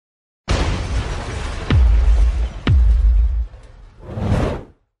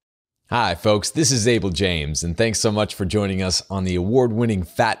Hi, folks. This is Abel James, and thanks so much for joining us on the award-winning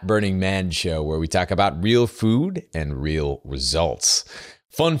Fat Burning Man Show, where we talk about real food and real results.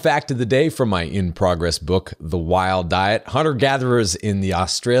 Fun fact of the day from my in-progress book, The Wild Diet. Hunter-gatherers in the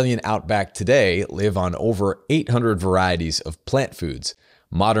Australian outback today live on over 800 varieties of plant foods.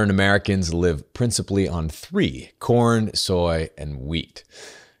 Modern Americans live principally on 3: corn, soy, and wheat.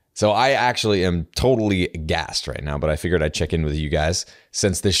 So I actually am totally gassed right now, but I figured I'd check in with you guys.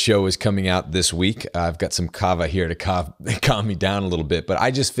 Since this show is coming out this week, I've got some kava here to calm me down a little bit. But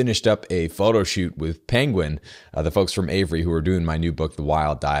I just finished up a photo shoot with Penguin, the folks from Avery who are doing my new book, The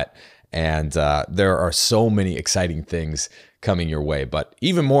Wild Diet. And there are so many exciting things coming your way. But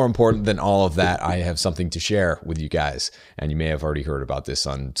even more important than all of that, I have something to share with you guys. And you may have already heard about this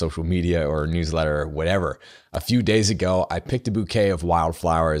on social media or newsletter or whatever. A few days ago, I picked a bouquet of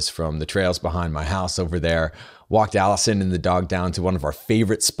wildflowers from the trails behind my house over there, walked Allison and the dog down to one of our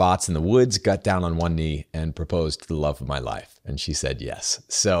favorite spots in the woods, got down on one knee, and proposed to the love of my life. And she said yes.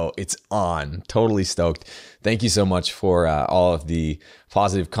 So it's on. Totally stoked. Thank you so much for all of the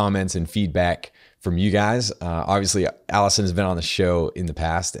positive comments and feedback from you guys. Obviously, Allison has been on the show in the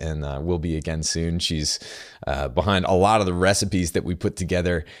past and will be again soon. She's behind a lot of the recipes that we put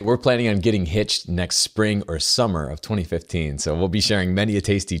together. We're planning on getting hitched next spring or summer of 2015. So we'll be sharing many a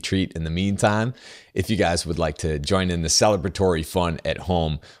tasty treat in the meantime. If you guys would like to join in the celebratory fun at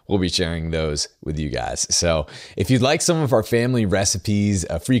home, we'll be sharing those with you guys. So if you'd like some of our family recipes,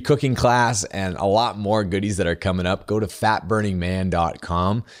 a free cooking class, and a lot more goodies that are coming up, go to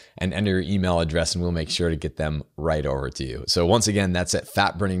fatburningman.com and enter your email address and we'll make sure to get them right over to you. So once again, that's at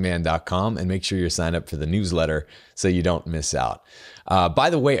fatburningman.com, and make sure you're signed up for the newsletter so you don't miss out. By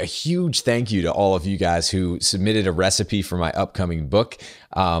the way, a huge thank you to all of you guys who submitted a recipe for my upcoming book.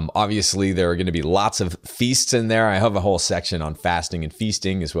 Obviously, there are going to be lots of feasts in there. I have a whole section on fasting and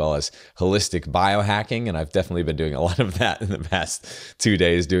feasting, as well as holistic biohacking, and I've definitely been doing a lot of that in the past 2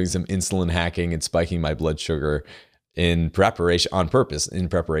 days, doing some insulin hacking and spiking my blood sugar in preparation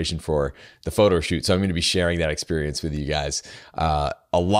for the photo shoot. So I'm going to be sharing that experience with you guys. A lot